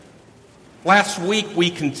Last week, we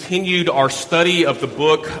continued our study of the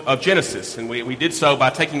book of Genesis, and we did so by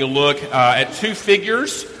taking a look at two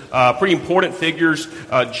figures, pretty important figures,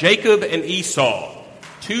 Jacob and Esau,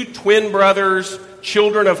 two twin brothers,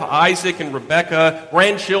 children of Isaac and Rebekah,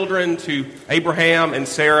 grandchildren to Abraham and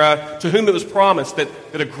Sarah, to whom it was promised that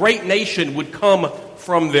a great nation would come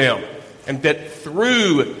from them, and that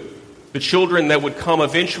through the children that would come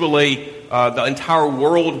eventually, the entire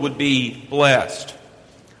world would be blessed.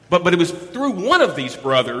 But it was through one of these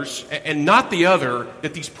brothers, and not the other,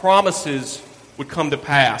 that these promises would come to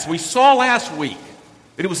pass. We saw last week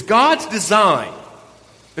that it was God's design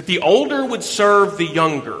that the older would serve the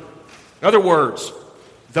younger. In other words,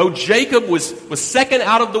 though Jacob was second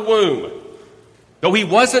out of the womb, though he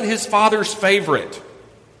wasn't his father's favorite,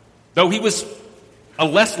 though he was a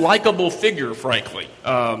less likable figure, frankly,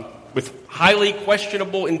 with highly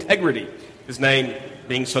questionable integrity, his name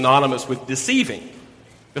being synonymous with deceiving.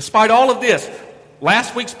 Despite all of this,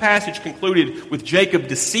 last week's passage concluded with Jacob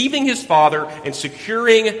deceiving his father and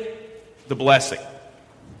securing the blessing.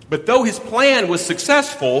 But though his plan was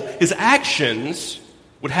successful, his actions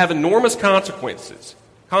would have enormous consequences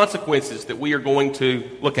that we are going to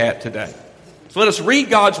look at today. So let us read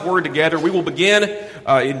God's Word together. We will begin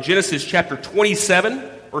in Genesis chapter 27,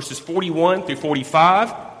 verses 41 through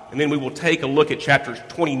 45, and then we will take a look at chapter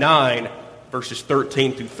 29, verses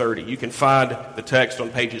 13 through 30. You can find the text on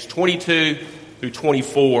pages 22 through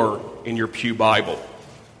 24 in your pew Bible.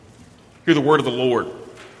 Hear the word of the Lord.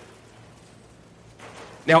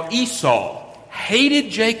 Now Esau hated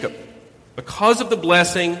Jacob because of the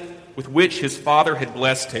blessing with which his father had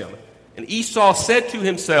blessed him. And Esau said to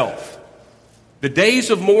himself, "The days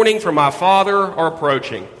of mourning for my father are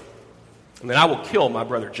approaching, and then I will kill my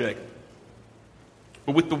brother Jacob."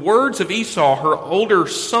 But with the words of Esau, her older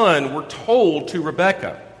son were told to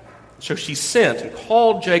Rebekah. So she sent and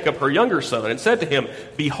called Jacob, her younger son, and said to him,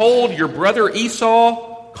 "Behold, your brother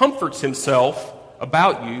Esau comforts himself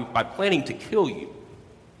about you by planning to kill you.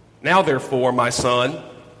 Now, therefore, my son,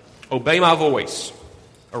 obey my voice.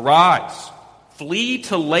 Arise, flee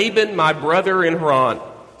to Laban, my brother in Haran.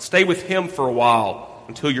 Stay with him for a while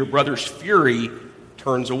until your brother's fury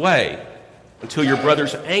turns away, until your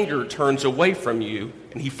brother's anger turns away from you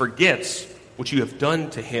and he forgets what you have done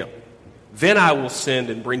to him. Then I will send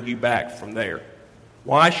and bring you back from there.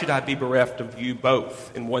 Why should I be bereft of you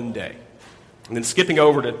both in one day?" And then skipping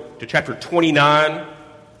over to chapter 29,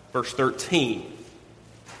 verse 13.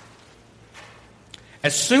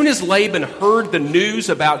 As soon as Laban heard the news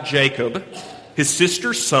about Jacob, his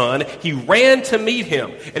sister's son, he ran to meet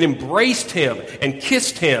him and embraced him and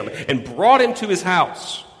kissed him and brought him to his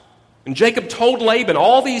house. And Jacob told Laban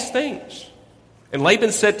all these things. And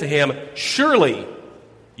Laban said to him, "Surely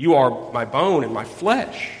you are my bone and my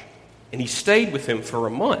flesh." And he stayed with him for a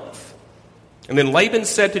month. And then Laban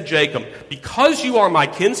said to Jacob, "Because you are my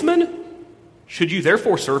kinsman, should you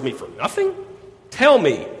therefore serve me for nothing? Tell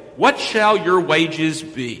me, what shall your wages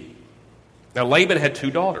be?" Now Laban had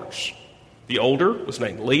two daughters. The older was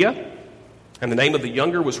named Leah, and the name of the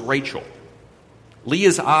younger was Rachel.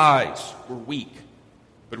 Leah's eyes were weak,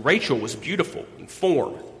 but Rachel was beautiful in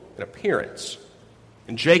form and appearance.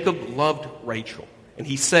 And Jacob loved Rachel. And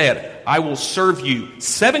he said, "I will serve you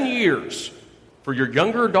 7 years for your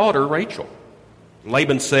younger daughter Rachel." And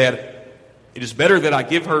Laban said, "It is better that I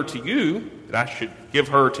give her to you than I should give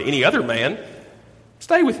her to any other man.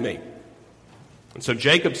 Stay with me." And so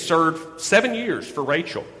Jacob served 7 years for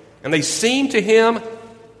Rachel. And they seemed to him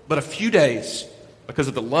but a few days because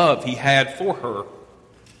of the love he had for her.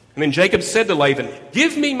 And then Jacob said to Laban,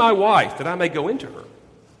 "Give me my wife that I may go into her,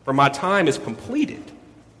 for my time is completed."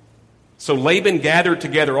 So Laban gathered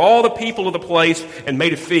together all the people of the place and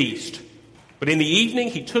made a feast. But in the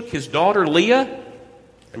evening he took his daughter Leah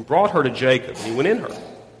and brought her to Jacob, and he went in her.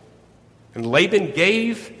 And Laban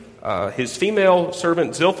gave his female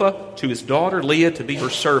servant Zilpah to his daughter Leah to be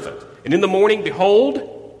her servant. And in the morning, behold,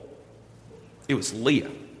 it was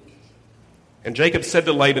Leah. And Jacob said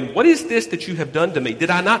to Laban, "What is this that you have done to me?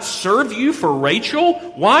 Did I not serve you for Rachel?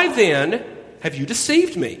 Why then have you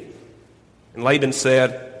deceived me?" And Laban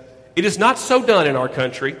said, "It is not so done in our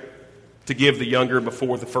country to give the younger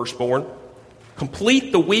before the firstborn.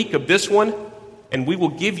 Complete the week of this one, and we will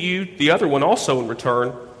give you the other one also in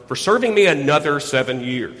return for serving me another 7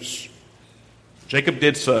 years." Jacob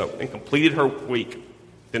did so and completed her week.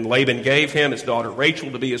 Then Laban gave him his daughter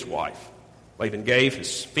Rachel to be his wife. Laban gave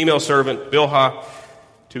his female servant Bilhah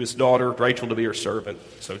to his daughter Rachel to be her servant.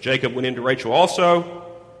 So Jacob went into Rachel also.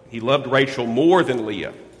 He loved Rachel more than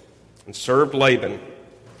Leah and served Laban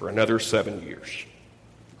for another 7 years.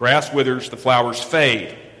 The grass withers, the flowers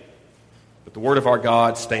fade, but the word of our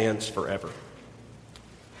God stands forever.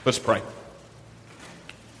 Let's pray.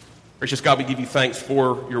 Gracious God, we give you thanks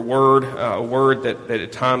for your word, a word that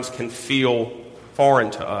at times can feel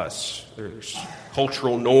foreign to us. There's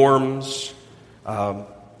cultural norms,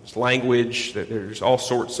 there's language, there's all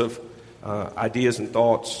sorts of ideas and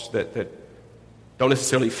thoughts that don't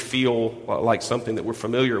necessarily feel like something that we're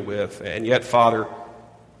familiar with. And yet, Father,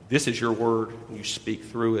 this is your word, and you speak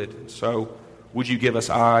through it. And so would you give us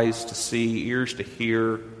eyes to see, ears to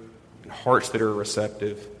hear, and hearts that are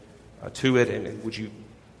receptive to it, and would you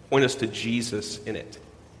point us to Jesus in it.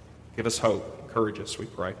 Give us hope. Encourage us, we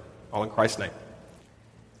pray. All in Christ's name.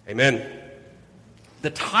 Amen. The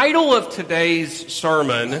title of today's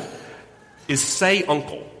sermon is Say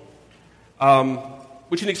Uncle,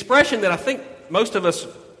 which is an expression that I think most of us,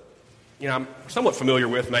 I'm somewhat familiar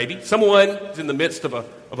with maybe. Someone is in the midst of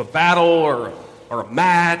a battle or a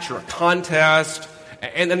match or a contest,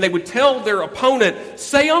 and then they would tell their opponent,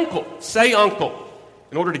 say uncle,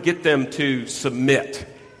 in order to get them to submit,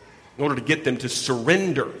 in order to get them to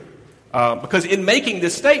surrender. Because in making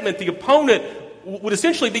this statement, the opponent would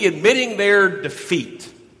essentially be admitting their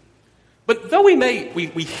defeat. But though we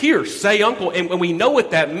hear say uncle, and when we know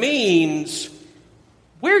what that means,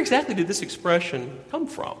 where exactly did this expression come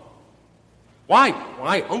from? Why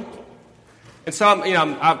uncle? And so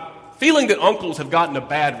I'm feeling that uncles have gotten a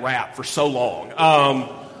bad rap for so long.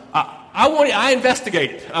 I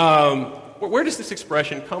investigated. Where does this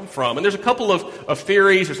expression come from? And there's a couple of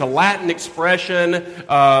theories. There's a Latin expression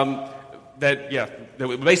that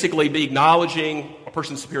would basically be acknowledging a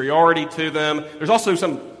person's superiority to them. There's also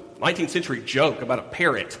some 19th century joke about a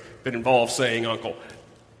parrot that involves saying uncle.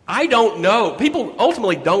 I don't know. People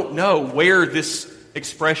ultimately don't know where this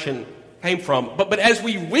expression came from. But as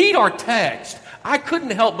we read our text, I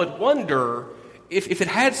couldn't help but wonder if it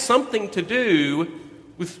had something to do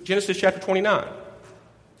with Genesis chapter 29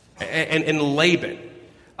 and Laban.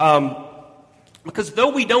 Because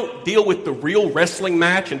though we don't deal with the real wrestling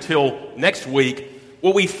match until next week,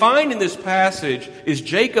 what we find in this passage is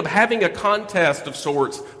Jacob having a contest of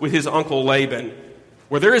sorts with his uncle Laban,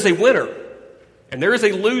 where there is a winner and there is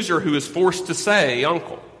a loser who is forced to say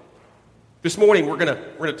uncle. This morning we're going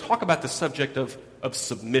to talk about the subject of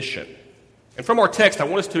submission. And from our text, I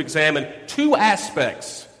want us to examine two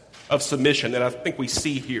aspects of submission that I think we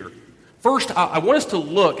see here. First, I want us to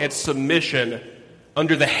look at submission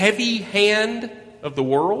under the heavy hand of the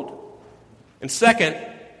world. And second,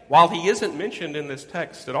 while he isn't mentioned in this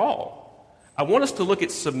text at all, I want us to look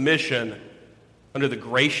at submission under the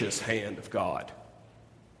gracious hand of God.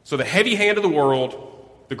 So the heavy hand of the world,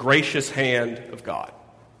 the gracious hand of God.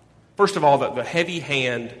 First of all, the heavy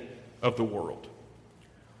hand of the world.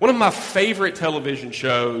 One of my favorite television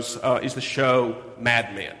shows is the show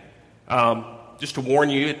Mad Men. Just to warn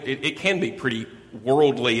you, it can be pretty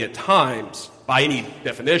worldly at times by any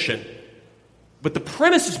definition. But the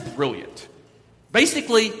premise is brilliant.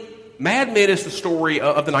 Basically, Mad Men is the story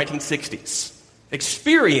of the 1960s,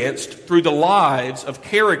 experienced through the lives of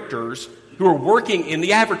characters who are working in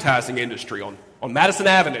the advertising industry on Madison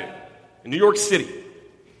Avenue in New York City.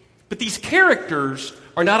 But these characters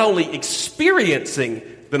are not only experiencing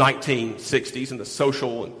the 1960s and the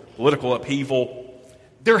social and political upheaval,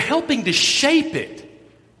 they're helping to shape it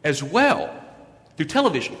as well through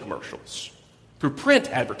television commercials, through print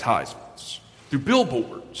advertisements, through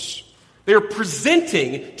billboards. They're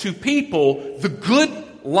presenting to people the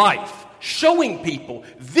good life, showing people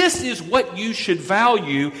this is what you should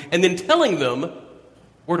value, and then telling them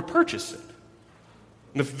where to purchase it.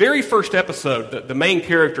 In the very first episode, the main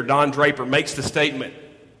character, Don Draper, makes the statement,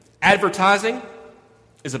 advertising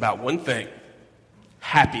is about one thing,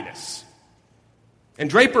 happiness. And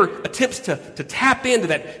Draper attempts to tap into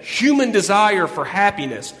that human desire for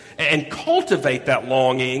happiness and cultivate that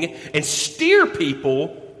longing and steer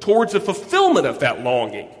people towards the fulfillment of that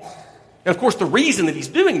longing. And of course, the reason that he's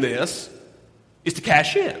doing this is to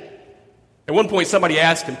cash in. At one point, somebody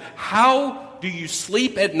asked him, how do you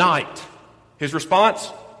sleep at night? His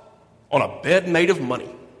response, on a bed made of money.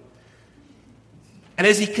 And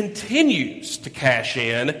as he continues to cash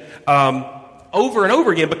in over and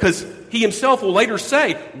over again, because he himself will later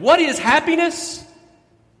say, what is happiness?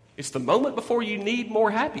 It's the moment before you need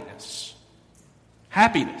more happiness.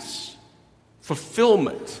 Happiness,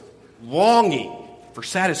 fulfillment, longing for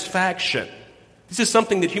satisfaction. This is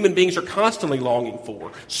something that human beings are constantly longing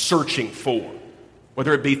for, searching for,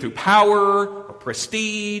 whether it be through power or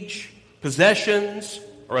prestige, possessions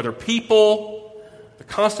or other people, the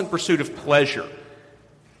constant pursuit of pleasure,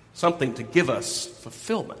 something to give us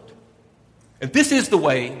fulfillment. And this is the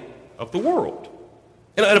way of the world.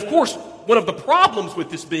 And of course, one of the problems with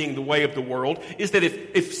this being the way of the world is that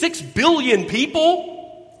if 6 billion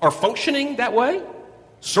people are functioning that way,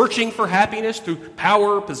 searching for happiness through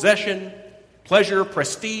power, possession, pleasure,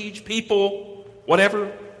 prestige, people,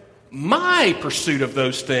 whatever, my pursuit of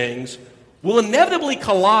those things will inevitably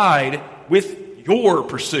collide with your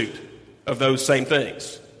pursuit of those same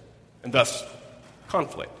things, and thus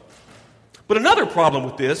conflict. But another problem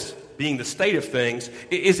with this, being the state of things,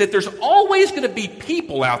 is that there's always going to be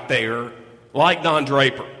people out there like Don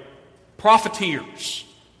Draper, profiteers,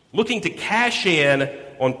 looking to cash in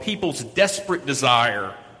on people's desperate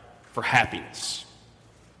desire for happiness.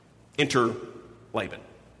 Enter Laban.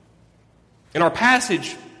 In our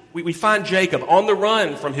passage, we find Jacob on the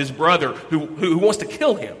run from his brother who wants to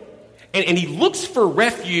kill him. And he looks for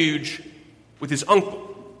refuge with his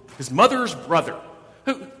uncle, his mother's brother,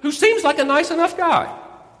 who seems like a nice enough guy.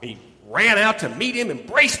 He ran out to meet him,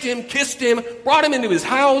 embraced him, kissed him, brought him into his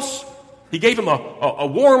house. He gave him a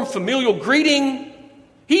warm familial greeting.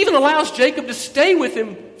 He even allows Jacob to stay with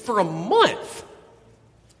him for a month.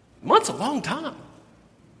 A month's a long time.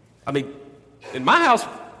 I mean, in my house,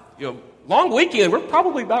 long weekend, we're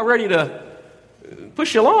probably about ready to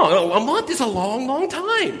push you along. A month is a long, long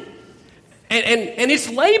time. And it's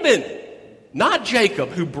Laban, not Jacob,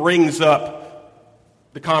 who brings up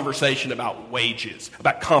the conversation about wages,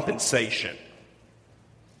 about compensation.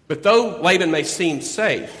 But though Laban may seem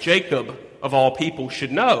safe, Jacob, of all people,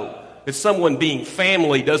 should know that someone being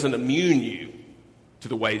family doesn't immune you to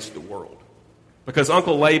the ways of the world. Because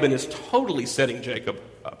Uncle Laban is totally setting Jacob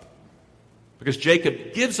up. Because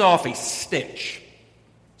Jacob gives off a stench.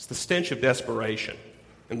 It's the stench of desperation.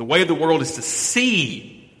 And the way of the world is to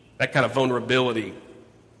see that kind of vulnerability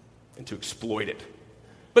and to exploit it.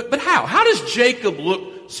 But how? How does Jacob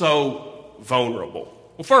look so vulnerable?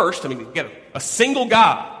 Well, first, you get a single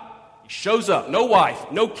guy. He shows up, no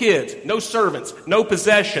wife, no kids, no servants, no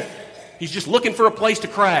possession. He's just looking for a place to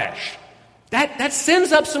crash. That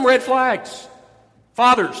sends up some red flags.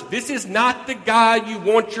 Fathers, this is not the guy you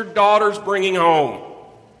want your daughters bringing home.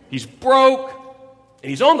 He's broke, and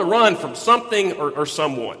he's on the run from something or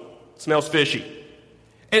someone. Smells fishy.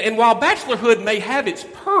 And while bachelorhood may have its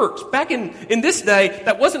perks, back in this day,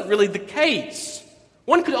 that wasn't really the case.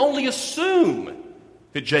 One could only assume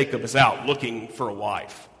that Jacob is out looking for a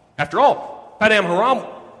wife. After all, Padam Haram,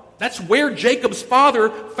 that's where Jacob's father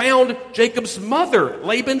found Jacob's mother,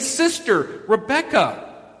 Laban's sister, Rebekah.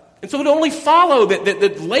 And so it would only follow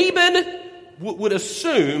that Laban would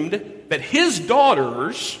assume that his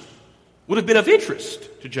daughters would have been of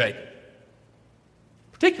interest to Jacob,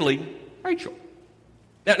 particularly Rachel.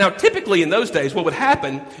 Now, typically in those days, what would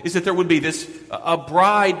happen is that there would be a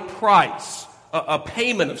bride price, a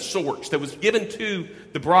payment of sorts that was given to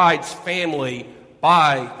the bride's family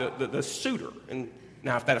by the suitor. And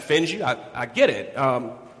now, if that offends you, I get it.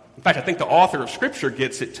 In fact, I think the author of Scripture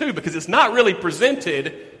gets it too, because it's not really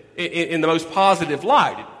presented in the most positive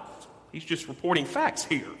light. He's just reporting facts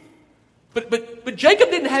here. But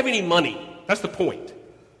Jacob didn't have any money. That's the point.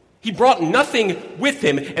 He brought nothing with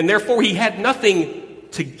him, and therefore he had nothing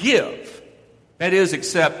to give, that is,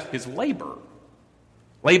 except his labor.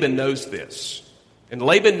 Laban knows this. And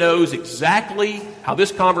Laban knows exactly how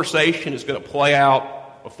this conversation is going to play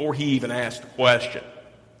out before he even asked the question.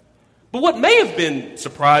 But what may have been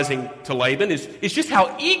surprising to Laban is just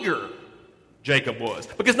how eager Jacob was.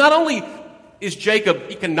 Because not only is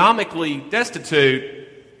Jacob economically destitute,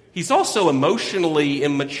 he's also emotionally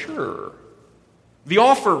immature. The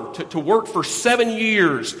offer to work for 7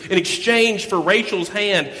 years in exchange for Rachel's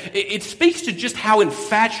hand, it speaks to just how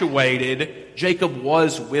infatuated Jacob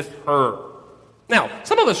was with her. Now,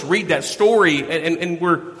 some of us read that story and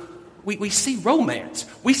we see romance.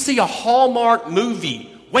 We see a Hallmark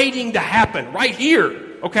movie waiting to happen right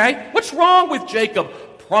here, okay? What's wrong with Jacob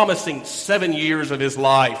promising 7 years of his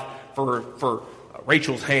life for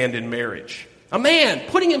Rachel's hand in marriage? A man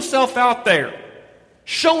putting himself out there,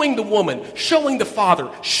 showing the woman, showing the father,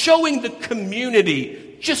 showing the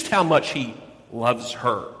community just how much he loves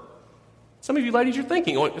her. Some of you ladies are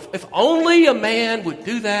thinking, if only a man would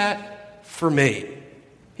do that for me.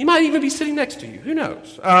 He might even be sitting next to you. Who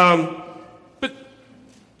knows? But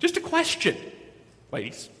just a question,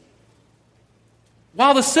 ladies.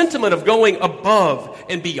 While the sentiment of going above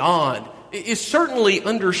and beyond is certainly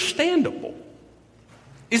understandable,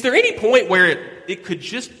 is there any point where it could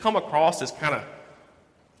just come across as kind of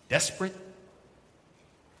desperate,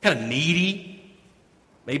 kind of needy,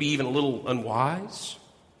 maybe even a little unwise?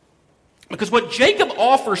 Because what Jacob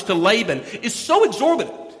offers to Laban is so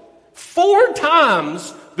exorbitant, 4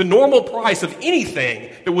 times the normal price of anything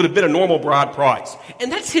that would have been a normal bride price. And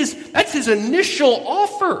that's his initial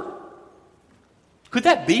offer. Could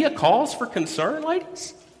that be a cause for concern,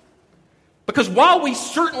 ladies? Because while we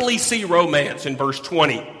certainly see romance in verse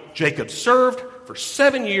 20, Jacob served for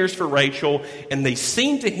 7 years for Rachel, and they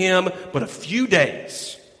seemed to him but a few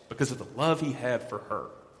days because of the love he had for her.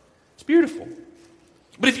 It's beautiful.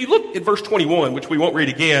 But if you look at verse 21, which we won't read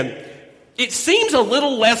again, it seems a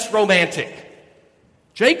little less romantic.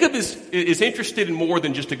 Jacob is interested in more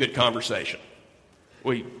than just a good conversation.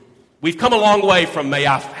 We've come a long way from may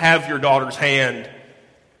I have your daughter's hand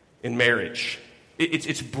in marriage.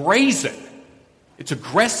 It's brazen. It's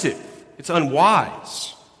aggressive. It's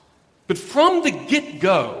unwise. But from the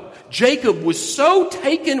get-go, Jacob was so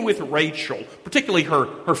taken with Rachel, particularly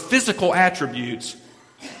her physical attributes,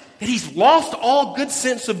 that he's lost all good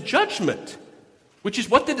sense of judgment, which is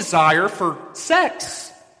what the desire for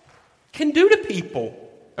sex can do to people.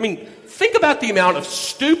 I mean, think about the amount of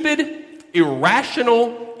stupid,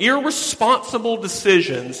 irrational, irresponsible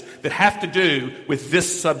decisions that have to do with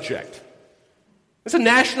this subject. There's a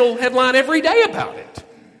national headline every day about it.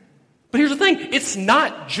 But here's the thing, it's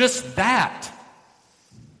not just that.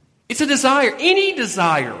 It's a desire, any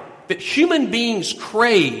desire that human beings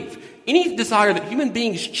crave, any desire that human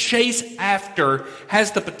beings chase after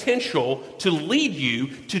has the potential to lead you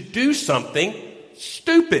to do something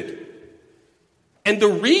stupid. And the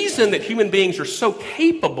reason that human beings are so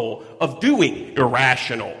capable of doing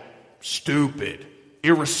irrational, stupid,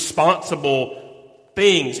 irresponsible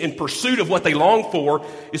things in pursuit of what they long for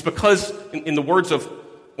is because, in the words of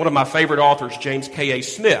one of my favorite authors, James K.A.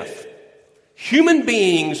 Smith, human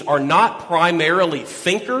beings are not primarily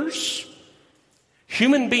thinkers.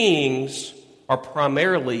 Human beings are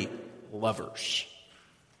primarily lovers.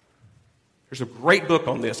 There's a great book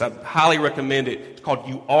on this. I highly recommend it. It's called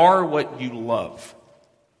You Are What You Love.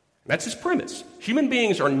 And that's his premise. Human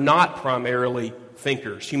beings are not primarily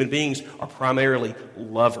thinkers. Human beings are primarily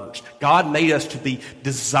lovers. God made us to be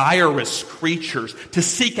desirous creatures, to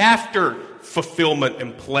seek after fulfillment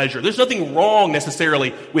and pleasure. There's nothing wrong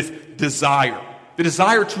necessarily with desire. The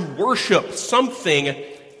desire to worship something,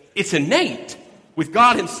 it's innate, with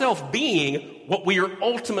God himself being what we are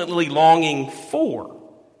ultimately longing for.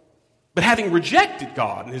 But having rejected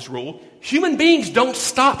God and his rule, human beings don't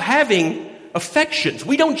stop having affections.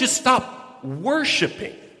 We don't just stop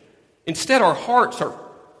worshiping. Instead, our hearts are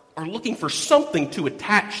looking for something to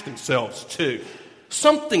attach themselves to,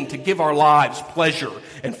 something to give our lives pleasure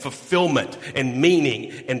and fulfillment and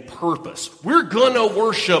meaning and purpose. We're going to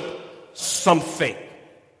worship something.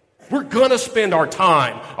 We're going to spend our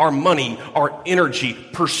time, our money, our energy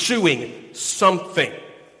pursuing something.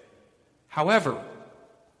 However,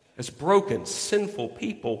 as broken, sinful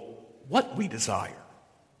people, what we desire,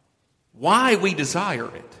 why we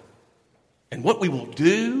desire it, and what we will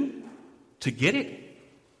do to get it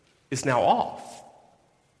is now off.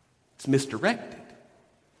 It's misdirected.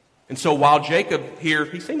 And so while Jacob here,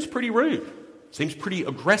 he seems pretty rude, seems pretty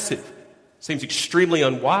aggressive, seems extremely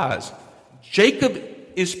unwise, Jacob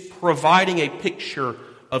is providing a picture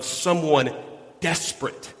of someone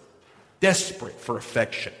desperate for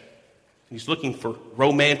affection. He's looking for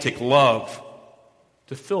romantic love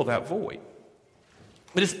to fill that void.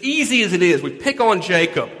 But as easy as it is, we pick on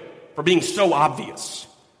Jacob for being so obvious.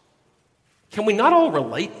 Can we not all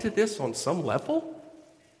relate to this on some level?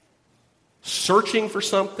 Searching for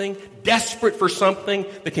something, desperate for something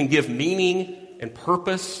that can give meaning and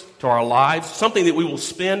purpose to our lives, something that we will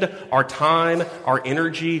spend our time, our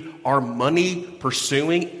energy, our money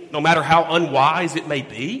pursuing, no matter how unwise it may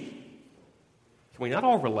be. Can we not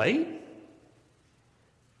all relate?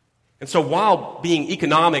 And so while being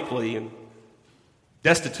economically and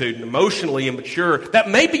destitute and emotionally immature, that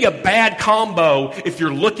may be a bad combo if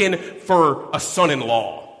you're looking for a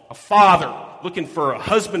son-in-law, a father looking for a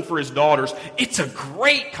husband for his daughters. It's a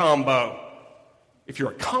great combo if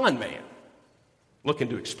you're a con man looking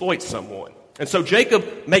to exploit someone. And so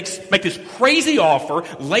Jacob makes this crazy offer.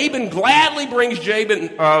 Laban gladly brings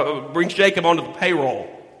Jacob onto the payroll.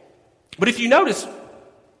 But if you notice,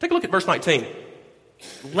 take a look at verse 19.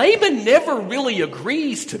 Laban never really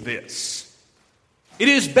agrees to this. It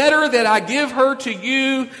is better that I give her to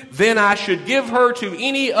you than I should give her to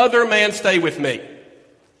any other man. Stay with me.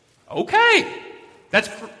 Okay,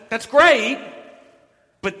 that's great,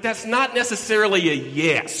 but that's not necessarily a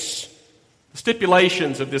yes. The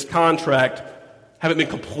stipulations of this contract haven't been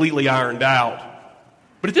completely ironed out.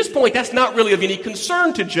 But at this point, that's not really of any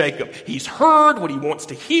concern to Jacob. He's heard what he wants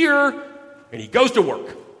to hear, and he goes to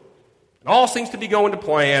work. And all seems to be going to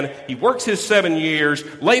plan. He works his 7 years.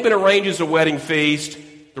 Laban arranges a wedding feast.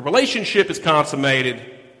 The relationship is consummated.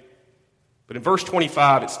 But in verse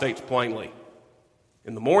 25, it states plainly,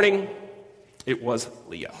 in the morning, it was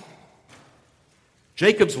Leah.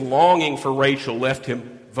 Jacob's longing for Rachel left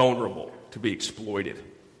him vulnerable to be exploited.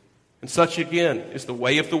 And such, again, is the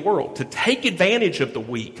way of the world, to take advantage of the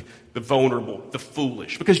weak, the vulnerable, the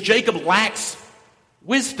foolish. Because Jacob lacks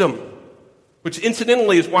wisdom, which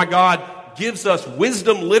incidentally is why God gives us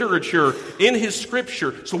wisdom literature in His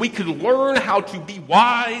Scripture, so we could learn how to be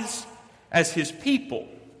wise as His people.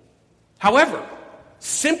 However,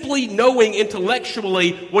 simply knowing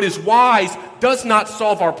intellectually what is wise does not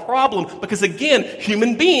solve our problem, because again,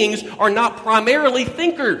 human beings are not primarily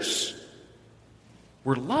thinkers.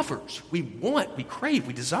 We're lovers. We want, we crave,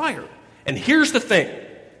 we desire. And here's the thing.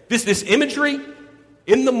 This imagery,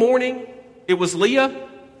 in the morning, it was Leah.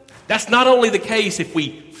 That's not only the case if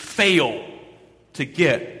we fail to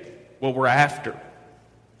get what we're after.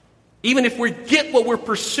 Even if we get what we're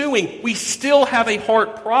pursuing, we still have a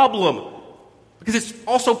heart problem. Because it's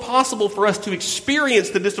also possible for us to experience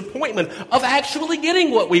the disappointment of actually getting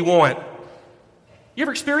what we want. You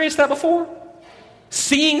ever experienced that before?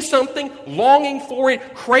 Seeing something, longing for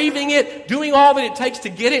it, craving it, doing all that it takes to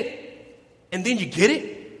get it, and then you get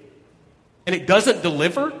it, and it doesn't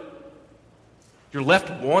deliver? You're left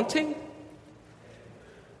wanting?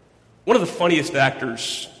 One of the funniest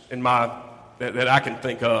actors that I can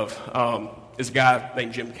think of is a guy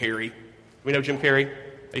named Jim Carrey. We know Jim Carrey?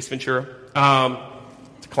 Ace Ventura?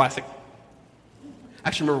 It's a classic. I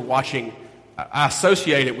actually remember watching, I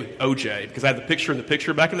associate it with O.J. because I had the picture in the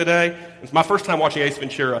picture back in the day. It's my first time watching Ace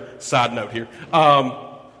Ventura. Side note here.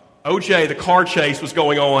 O.J., the car chase was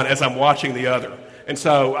going on as I'm watching the other. And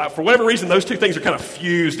so, for whatever reason, those two things are kind of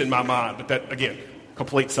fused in my mind. But that, again,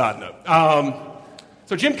 complete side note.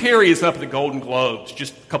 So Jim Carrey is up at the Golden Globes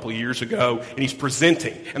just a couple of years ago, and he's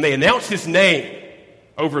presenting. And they announce his name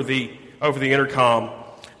over the intercom.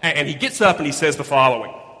 And he gets up and he says the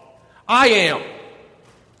following: I am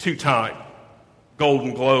two-time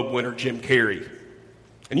Golden Globe winner Jim Carrey.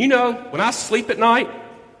 And you know, when I sleep at night,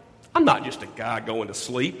 I'm not just a guy going to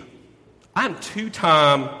sleep. I'm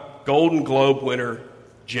two-time Golden Globe winner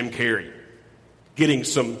Jim Carrey, getting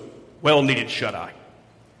some well-needed shut-eye.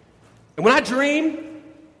 And when I dream,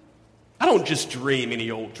 I don't just dream any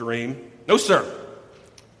old dream. No, sir.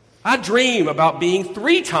 I dream about being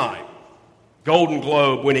three-time Golden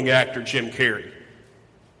Globe winning actor Jim Carrey.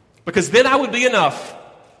 Because then I would be enough.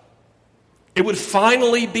 It would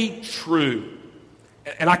finally be true.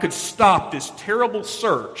 And I could stop this terrible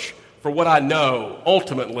search for what I know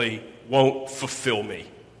ultimately won't fulfill me.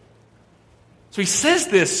 So he says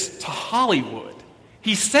this to Hollywood.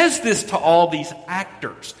 He says this to all these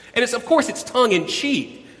actors. And of course, it's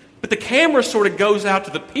tongue-in-cheek. But the camera sort of goes out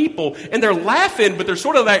to the people, and they're laughing, but there's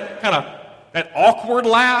sort of that awkward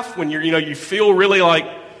laugh when you feel really like,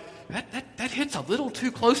 that hits a little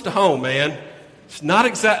too close to home, man. It's not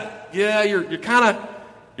exact. Yeah, you're kind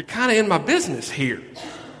of in my business here.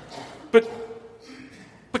 But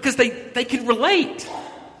because they can relate.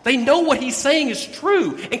 They know what he's saying is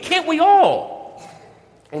true. And can't we all,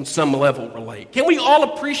 on some level, relate? Can we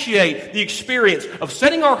all appreciate the experience of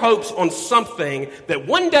setting our hopes on something that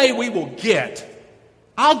one day we will get?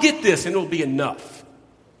 I'll get this and it'll be enough.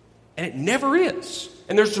 And it never is.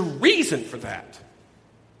 And there's a reason for that.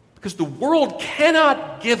 Because the world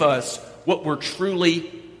cannot give us what we're truly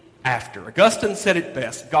after. Augustine said it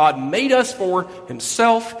best: God made us for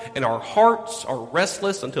himself, and our hearts are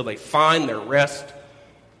restless until they find their rest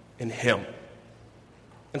in him.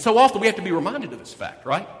 And so often we have to be reminded of this fact,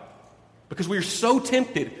 right? Because we are so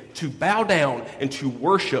tempted to bow down and to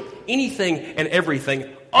worship anything and everything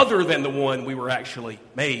other than the one we were actually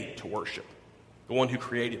made to worship. The one who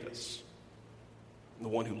created us. And the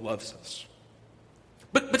one who loves us.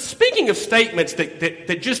 But speaking of statements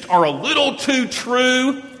that just are a little too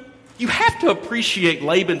true, you have to appreciate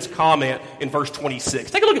Laban's comment in verse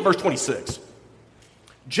 26. Take a look at verse 26.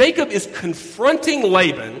 Jacob is confronting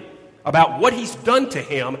Laban about what he's done to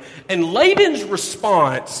him, and Laban's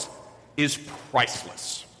response is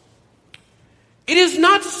priceless. It is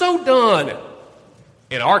not so done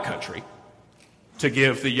in our country to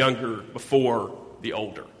give the younger before the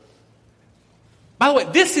older. By the way,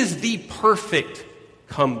 this is the perfect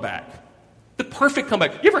comeback. The perfect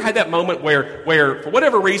comeback. You ever had that moment where for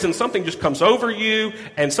whatever reason, something just comes over you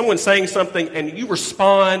and someone's saying something and you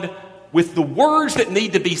respond with the words that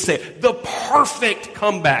need to be said? The perfect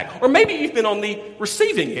comeback. Or maybe you've been on the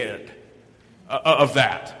receiving end of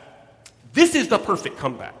that. This is the perfect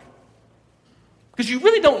comeback. Because you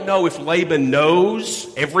really don't know if Laban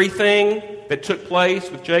knows everything that took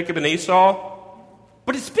place with Jacob and Esau.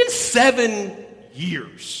 But it's been 7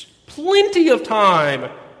 years. Plenty of time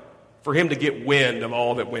for him to get wind of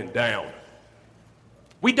all that went down.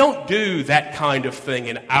 We don't do that kind of thing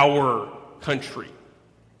in our country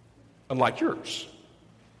unlike yours.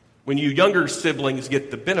 When you younger siblings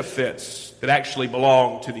get the benefits that actually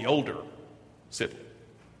belong to the older sibling.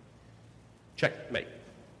 Checkmate.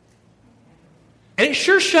 And it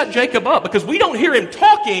sure shut Jacob up because we don't hear him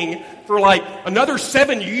talking for like another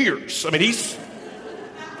 7 years. I mean, he's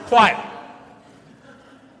quiet.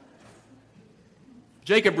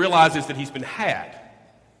 Jacob realizes that he's been had.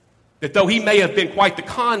 That though he may have been quite the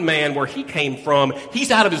con man where he came from,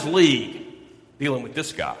 he's out of his league dealing with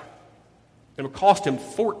this guy. It would cost him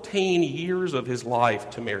 14 years of his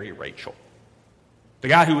life to marry Rachel. The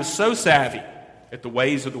guy who was so savvy at the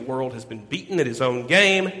ways of the world has been beaten at his own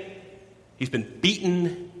game. He's been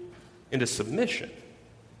beaten into submission.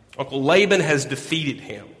 Uncle Laban has defeated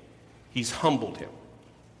him. He's humbled him.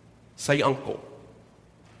 Say, uncle.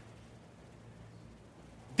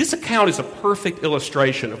 This account is a perfect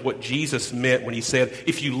illustration of what Jesus meant when he said,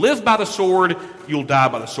 if you live by the sword, you'll die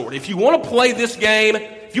by the sword. If you want to play this game,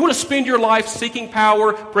 if you want to spend your life seeking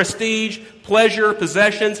power, prestige, pleasure,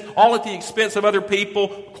 possessions, all at the expense of other people,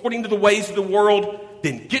 according to the ways of the world,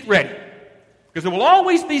 then get ready. Because there will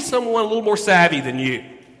always be someone a little more savvy than you, a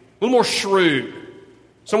little more shrewd,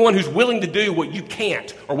 someone who's willing to do what you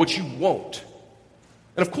can't or what you won't.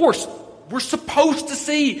 And of course, we're supposed to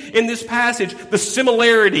see in this passage the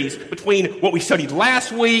similarities between what we studied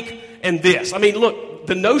last week and this. I mean, look,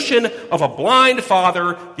 the notion of a blind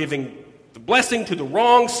father giving the blessing to the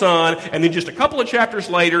wrong son, and then just a couple of chapters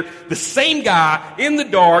later, the same guy in the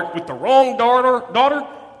dark with the wrong daughter,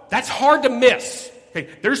 that's hard to miss. Okay,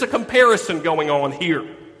 there's a comparison going on here.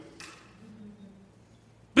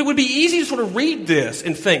 But it would be easy to sort of read this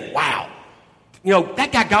and think, wow,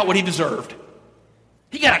 that guy got what he deserved.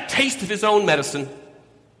 He got a taste of his own medicine.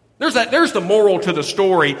 There's the moral to the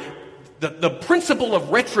story, the principle of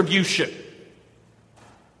retribution.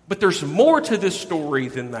 But there's more to this story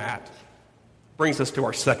than that. Brings us to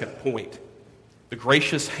our second point, the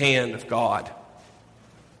gracious hand of God.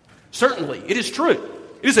 Certainly, it is true.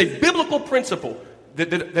 It is a biblical principle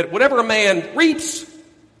that whatever a man reaps,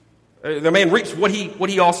 the man reaps what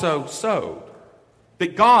he also sowed.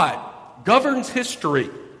 That God governs history.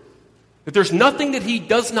 That there's nothing that he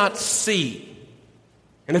does not see.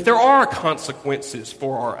 And that there are consequences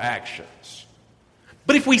for our actions.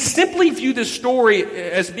 But if we simply view this story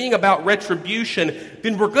as being about retribution,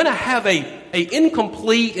 then we're going to have a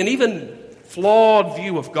incomplete and even flawed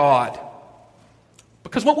view of God.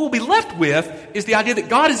 Because what we'll be left with is the idea that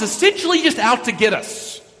God is essentially just out to get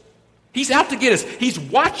us. He's out to get us. He's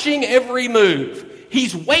watching every move.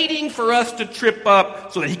 He's waiting for us to trip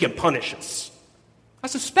up so that he can punish us. I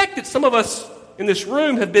suspect that some of us in this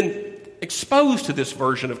room have been exposed to this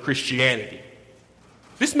version of Christianity.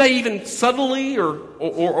 This may even subtly or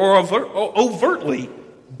overtly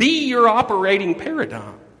be your operating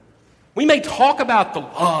paradigm. We may talk about the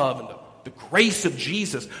love and the grace of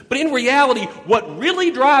Jesus, but in reality, what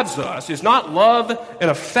really drives us is not love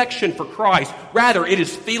and affection for Christ. Rather, it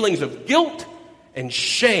is feelings of guilt and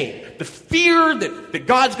shame, the fear that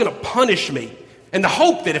God's going to punish me, and the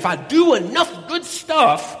hope that if I do enough good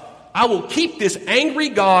stuff, I will keep this angry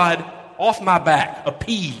God off my back,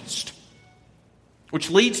 appeased. Which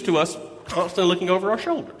leads to us constantly looking over our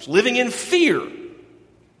shoulders, living in fear.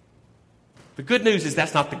 The good news is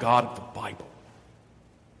that's not the God of the Bible.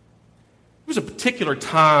 There was a particular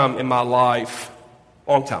time in my life,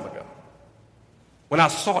 a long time ago, when I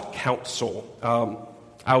sought counsel.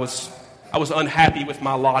 I was unhappy with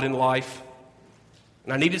my lot in life,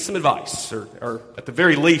 and I needed some advice, or at the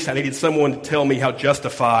very least, I needed someone to tell me how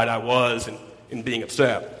justified I was in being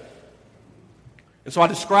upset. And so I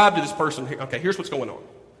described to this person, okay, here's what's going on.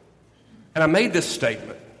 And I made this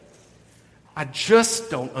statement. I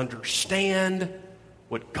just don't understand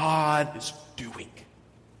what God is doing.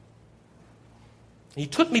 And he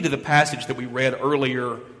took me to the passage that we read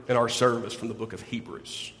earlier in our service from the book of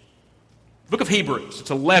Hebrews. The book of Hebrews,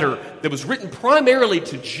 it's a letter that was written primarily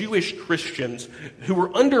to Jewish Christians who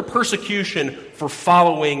were under persecution for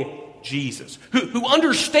following Jesus, who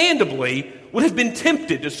understandably would have been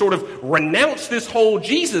tempted to sort of renounce this whole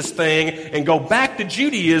Jesus thing and go back to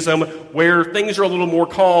Judaism where things are a little more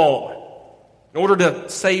calm in order to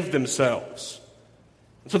save themselves.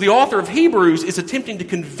 And so the author of Hebrews is attempting to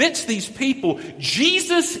convince these people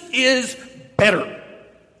Jesus is better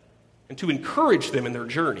and to encourage them in their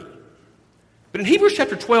journey. But in Hebrews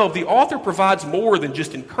chapter 12, the author provides more than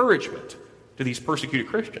just encouragement to these persecuted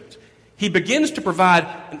Christians. He begins to provide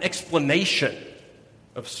an explanation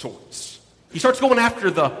of sorts. He starts going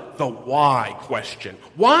after the why question.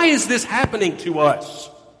 Why is this happening to us?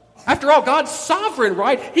 After all, God's sovereign,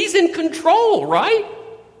 right? He's in control, right?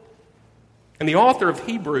 And the author of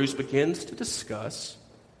Hebrews begins to discuss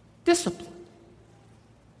Discipline.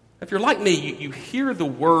 If you're like me, you hear the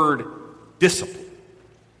word discipline,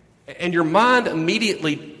 and your mind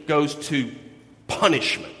immediately goes to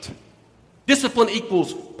punishment. Discipline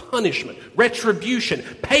equals punishment, retribution,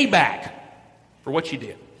 payback for what you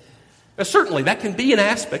did. Now, certainly, that can be an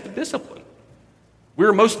aspect of discipline.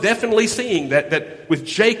 We're most definitely seeing that with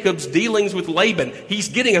Jacob's dealings with Laban, he's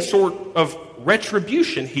getting a sort of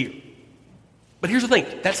retribution here. But here's the thing,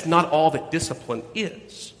 that's not all that discipline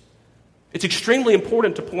is. It's extremely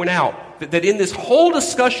important to point out that in this whole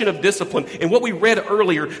discussion of discipline, and what we read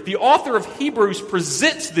earlier, the author of Hebrews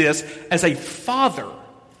presents this as a father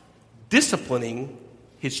disciplining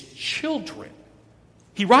his children.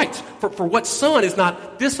 He writes, for what son is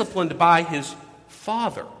not disciplined by his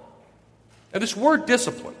father? Now, this word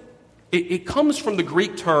discipline, it comes from the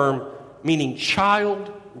Greek term meaning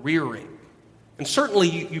child rearing. And certainly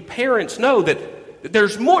you parents know that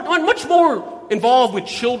there's much more involved with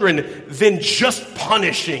children than just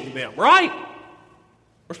punishing them, right?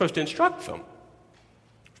 We're supposed to instruct them.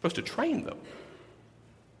 We're supposed to train them.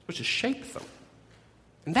 We're supposed to shape them.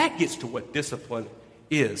 And that gets to what discipline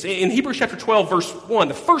is. In Hebrews chapter 12, verse 1,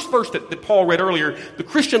 the first verse that Paul read earlier, the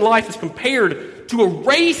Christian life is compared to a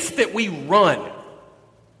race that we run,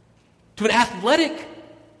 to an athletic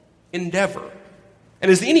endeavor.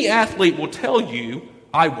 And as any athlete will tell you,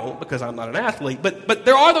 I won't because I'm not an athlete, but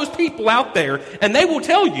there are those people out there, and they will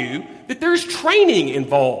tell you that there's training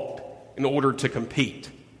involved in order to compete.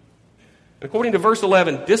 And according to verse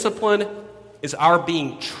 11, discipline is our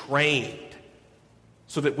being trained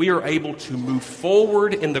so that we are able to move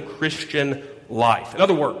forward in the Christian life. In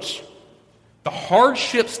other words, the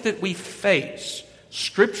hardships that we face,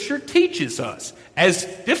 Scripture teaches us, as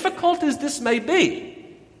difficult as this may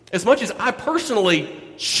be, as much as I personally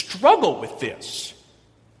struggle with this,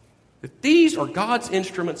 that these are God's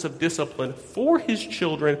instruments of discipline for His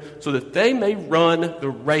children so that they may run the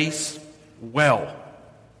race well,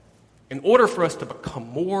 in order for us to become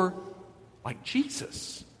more like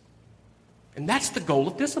Jesus. And that's the goal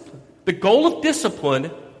of discipline. The goal of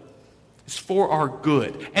discipline is for our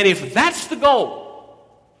good. And if that's the goal,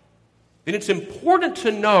 then it's important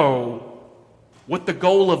to know what the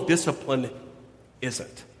goal of discipline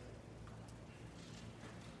isn't.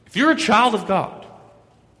 If you're a child of God,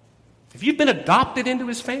 if you've been adopted into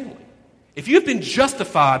His family, if you've been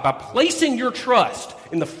justified by placing your trust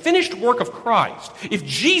in the finished work of Christ, if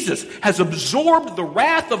Jesus has absorbed the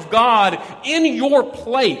wrath of God in your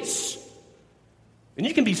place, then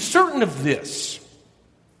you can be certain of this.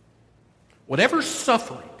 Whatever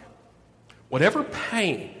suffering, whatever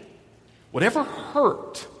pain, whatever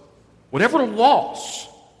hurt, whatever loss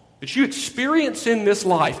that you experience in this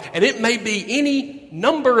life, and it may be any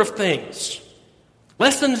number of things,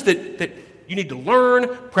 lessons that you need to learn,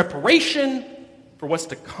 preparation for what's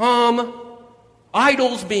to come,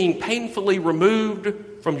 idols being painfully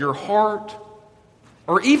removed from your heart,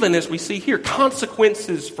 or even, as we see here,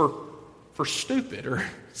 consequences for stupid or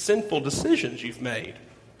sinful decisions you've made,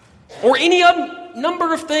 or any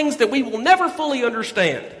number of things that we will never fully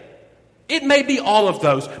understand. It may be all of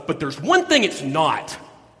those, but there's one thing it's not.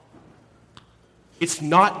 It's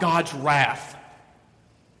not God's wrath.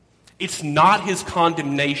 It's not His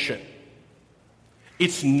condemnation.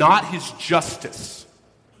 It's not His justice.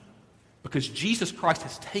 Because Jesus Christ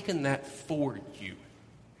has taken that for you.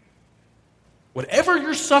 Whatever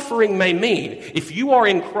your suffering may mean, if you are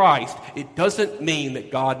in Christ, it doesn't mean that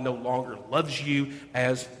God no longer loves you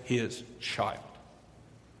as His child.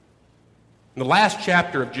 In the last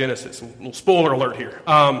chapter of Genesis, a little spoiler alert here,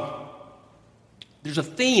 there's a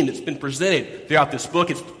theme that's been presented throughout this book.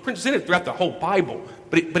 It's presented throughout the whole Bible,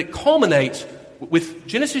 but it culminates with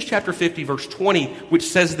Genesis chapter 50, verse 20, which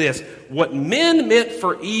says this: what men meant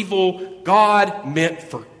for evil, God meant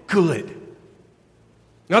for good.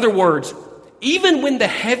 In other words, even when the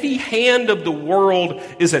heavy hand of the world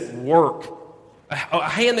is at work, a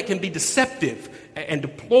hand that can be deceptive and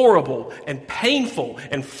deplorable and painful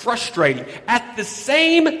and frustrating, at the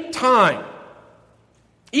same time,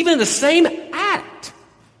 even in the same act,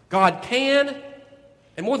 God can,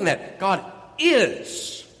 and more than that, God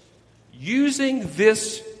is using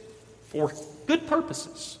this for good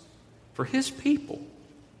purposes, for His people.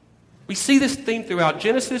 We see this theme throughout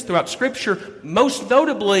Genesis, throughout Scripture. Most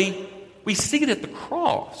notably, we see it at the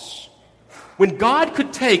cross. When God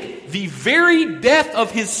could take the very death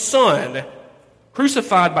of His Son,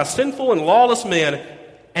 crucified by sinful and lawless men,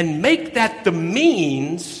 and make that the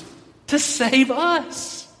means to save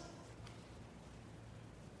us.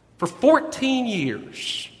 For 14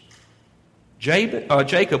 years,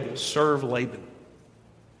 Jacob will serve Laban.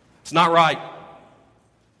 It's not right.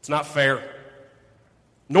 It's not fair.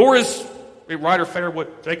 Nor is it right or fair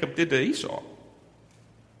what Jacob did to Esau.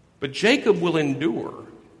 But Jacob will endure,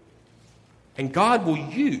 and God will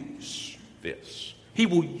use this. He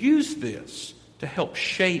will use this to help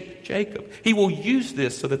shape Jacob. He will use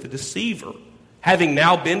this so that the deceiver, having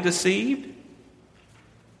now been deceived,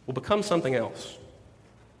 will become something else.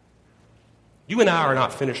 You and I are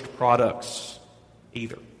not finished products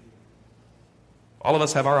either. All of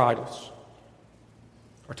us have our idols,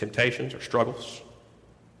 our temptations, our struggles.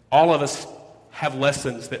 All of us have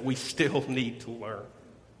lessons that we still need to learn.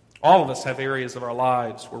 All of us have areas of our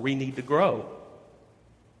lives where we need to grow.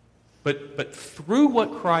 But through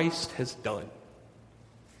what Christ has done,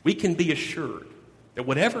 we can be assured that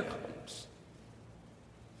whatever comes,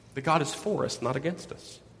 that God is for us, not against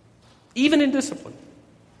us. Even in discipline.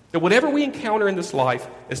 That whatever we encounter in this life,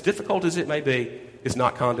 as difficult as it may be, is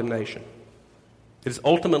not condemnation. It is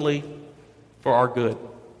ultimately for our good,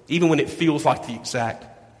 even when it feels like the exact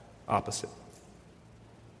opposite.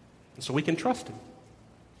 And so we can trust Him.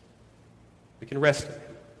 We can rest in Him.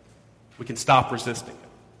 We can stop resisting Him.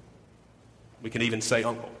 We can even say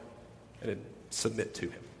uncle and then submit to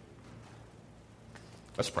Him.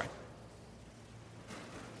 Let's pray.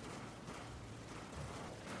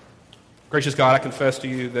 Gracious God, I confess to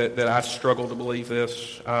you that I struggle to believe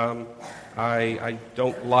this. I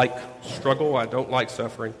don't like struggle. I don't like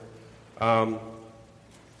suffering. But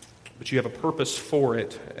you have a purpose for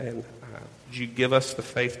it, and you give us the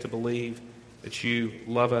faith to believe that you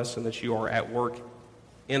love us and that you are at work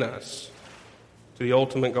in us to the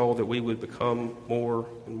ultimate goal that we would become more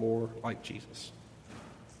and more like Jesus.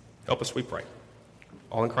 Help us, we pray.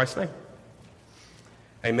 All in Christ's name.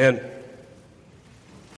 Amen.